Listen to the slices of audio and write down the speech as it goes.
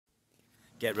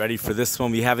Get ready for this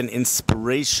one. We have an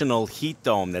inspirational heat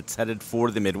dome that's headed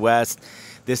for the Midwest.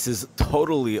 This is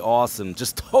totally awesome,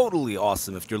 just totally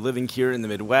awesome if you're living here in the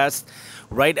Midwest.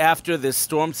 Right after this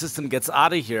storm system gets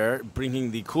out of here, bringing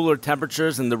the cooler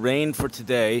temperatures and the rain for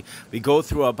today, we go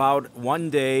through about 1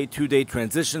 day, 2 day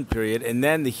transition period, and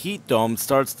then the heat dome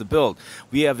starts to build.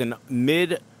 We have an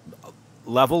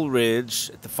mid-level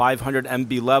ridge at the 500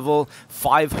 MB level,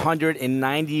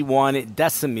 591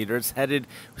 decimeters,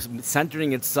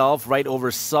 centering itself right over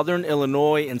southern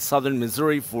Illinois and southern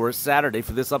Missouri for Saturday,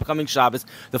 for this upcoming Shabbos,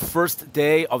 the first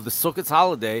day of the Sukkot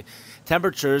holiday.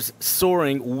 Temperatures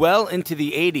soaring well into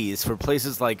the 80s for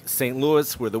places like St.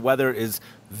 Louis, where the weather is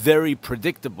very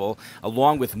predictable,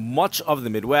 along with much of the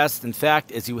Midwest. In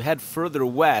fact, as you head further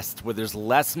west, where there's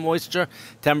less moisture,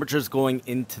 temperatures going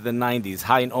into the 90s.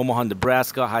 High in Omaha,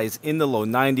 Nebraska, highs in the low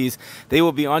 90s. They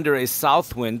will be under a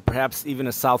south wind, perhaps even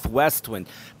a southwest wind.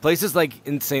 Places like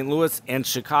in St. Louis and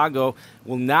Chicago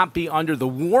will not be under the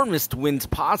warmest winds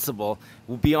possible,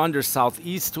 will be under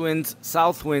southeast winds,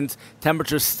 south winds,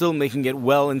 temperatures still making it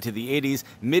well into the 80s.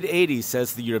 Mid-80s,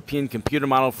 says the European computer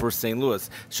model for St. Louis.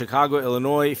 Chicago,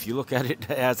 Illinois, if you look at it,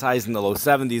 has highs in the low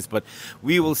 70s, but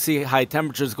we will see high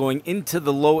temperatures going into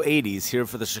the low 80s here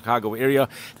for the Chicago area.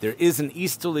 There is an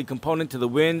easterly component to the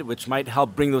wind, which might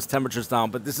help bring those temperatures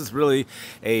down, but this is really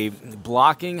a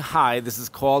blocking high. This is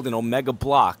called an omega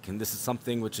block, and this is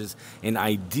something which is an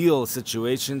ideal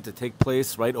situation to take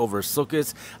place right over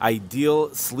Sukkot.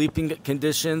 Ideal sleeping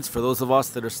conditions for those of us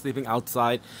that are sleeping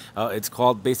outside. It's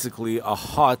called basically a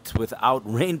hut without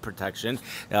rain protection.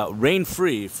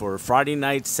 Rain-free for Friday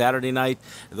night, Saturday night.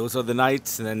 Those are the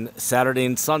nights. And then Saturday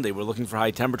and Sunday, we're looking for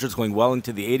high temperatures going well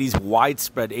into the 80s,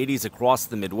 widespread 80s across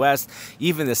the Midwest.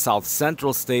 Even the south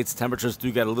central states, temperatures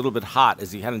do get a little bit hot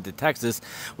as you head into Texas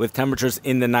with temperatures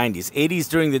in the 90s. 80s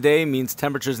during the day means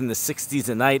temperatures in the 60s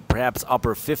at night, perhaps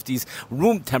upper 50s.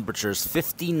 Room temperatures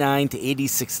 59 to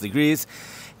 86 degrees.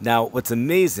 Now, what's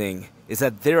amazing is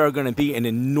that there are going to be an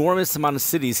enormous amount of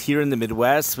cities here in the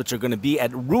Midwest which are going to be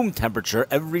at room temperature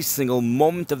every single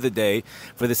moment of the day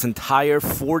for this entire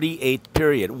 48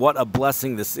 period. What a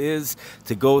blessing this is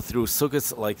to go through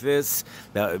Sukkot like this.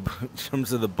 In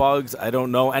terms of the bugs, I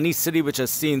don't know. Any city which has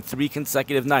seen 3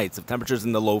 consecutive nights of temperatures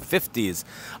in the low 50s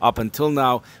up until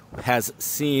now has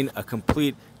seen a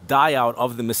complete die out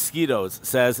of the mosquitoes,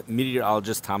 says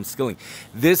meteorologist Tom Skilling.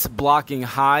 This blocking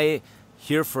high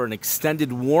here for an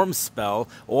extended warm spell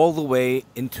all the way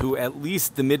into at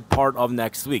least the mid part of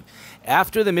next week.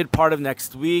 After the mid part of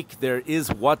next week, there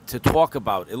is what to talk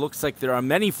about. It looks like there are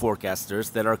many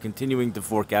forecasters that are continuing to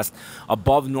forecast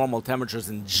above normal temperatures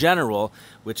in general,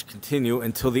 which continue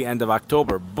until the end of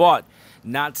October. But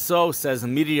not so, says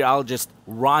meteorologist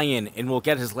Ryan, and we'll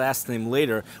get his last name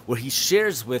later, where he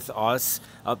shares with us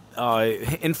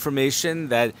information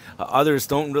that others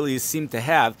don't really seem to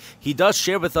have. He does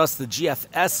share with us the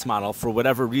GFS model for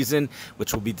whatever reason,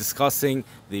 which we'll be discussing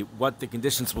what the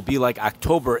conditions will be like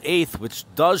October 8th, which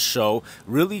does show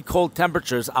really cold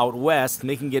temperatures out west,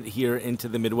 making it here into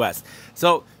the Midwest.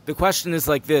 So the question is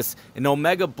like this. An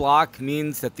omega block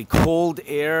means that the cold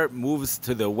air moves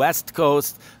to the west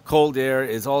coast. Cold air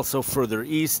is also further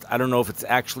east. I don't know if it's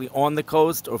actually on the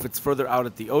coast or if it's further out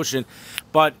at the ocean,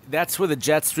 but that's where the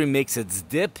jet stream makes its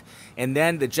dip, and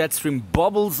then the jet stream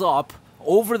bubbles up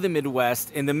over the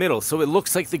Midwest in the middle. So it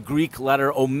looks like the Greek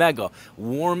letter omega.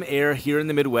 Warm air here in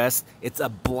the Midwest. It's a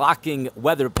blocking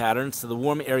weather pattern, so the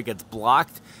warm air gets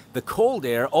blocked. The cold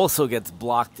air also gets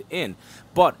blocked in.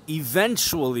 But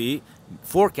eventually,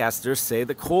 forecasters say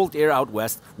the cold air out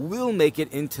west will make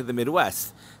it into the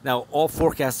Midwest. Now, all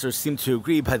forecasters seem to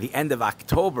agree by the end of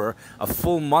October, a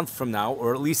full month from now,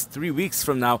 or at least 3 weeks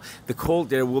from now, the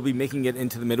cold air will be making it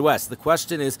into the Midwest. The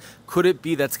question is, could it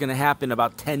be that's going to happen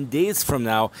about 10 days from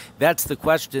now? That's the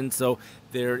question. So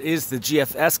there is the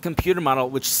GFS computer model,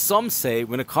 which some say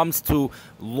when it comes to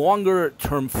longer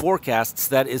term forecasts,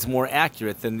 that is more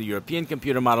accurate than the European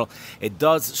computer model. It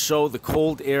does show the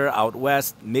cold air out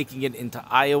west making it into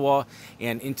Iowa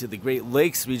and into the Great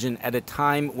Lakes region at a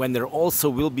time when there also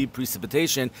will be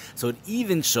precipitation. So it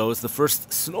even shows the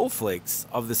first snowflakes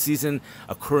of the season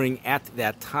occurring at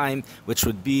that time, which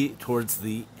would be towards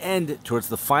the end, towards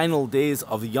the final days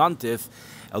of Yontif,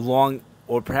 along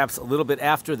or perhaps a little bit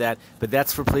after that, but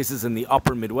that's for places in the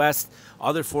upper Midwest.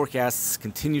 Other forecasts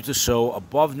continue to show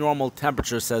above normal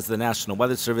temperatures, says the National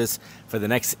Weather Service, for the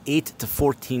next 8 to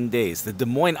 14 days. The Des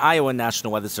Moines, Iowa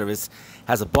National Weather Service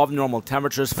has above normal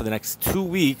temperatures for the next 2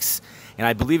 weeks, and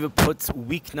I believe it puts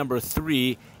week number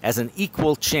 3 as an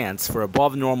equal chance for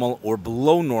above normal or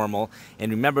below normal.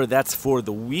 And remember, that's for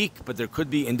the week, but there could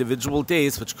be individual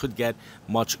days which could get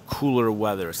much cooler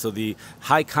weather. So the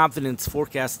high confidence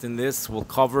forecast in this will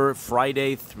cover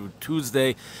Friday through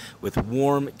Tuesday with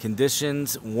warm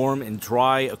conditions, warm and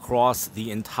dry across the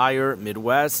entire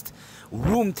Midwest.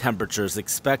 Room temperatures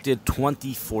expected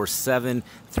 24/7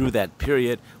 through that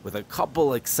period, with a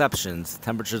couple exceptions.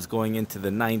 Temperatures going into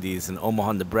the 90s in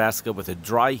Omaha, Nebraska, with a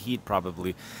dry heat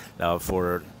probably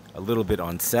for a little bit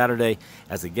on Saturday,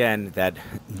 as again that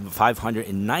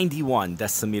 591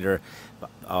 decimeter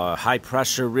high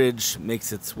pressure ridge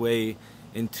makes its way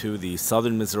into the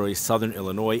southern Missouri, southern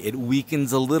Illinois. It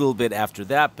weakens a little bit after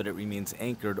that, but it remains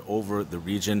anchored over the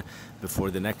region before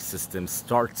the next system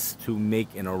starts to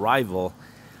make an arrival.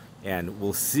 And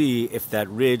we'll see if that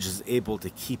ridge is able to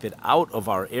keep it out of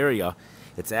our area.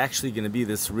 It's actually going to be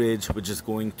this ridge which is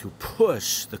going to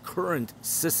push the current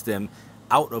system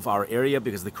out of our area,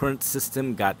 because the current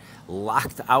system got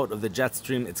locked out of the jet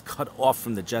stream. It's cut off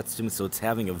from the jet stream, so it's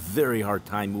having a very hard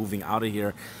time moving out of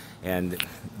here. And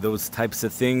those types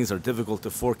of things are difficult to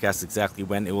forecast exactly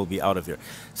when it will be out of here.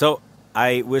 So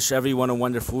I wish everyone a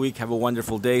wonderful week. Have a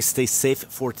wonderful day. Stay safe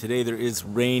for today. There is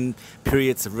rain,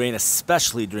 periods of rain,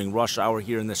 especially during rush hour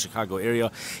here in the Chicago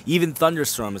area. Even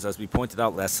thunderstorms, as we pointed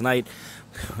out last night.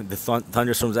 The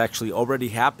thunderstorms actually already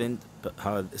happened,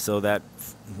 so that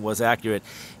was accurate.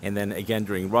 And then again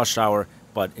during rush hour.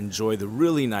 But enjoy the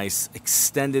really nice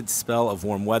extended spell of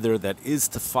warm weather that is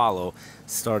to follow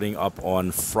starting up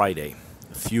on Friday.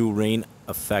 A few rain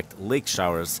effect lake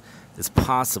showers is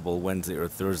possible Wednesday or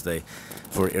Thursday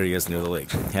for areas near the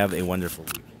lake. Have a wonderful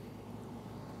week.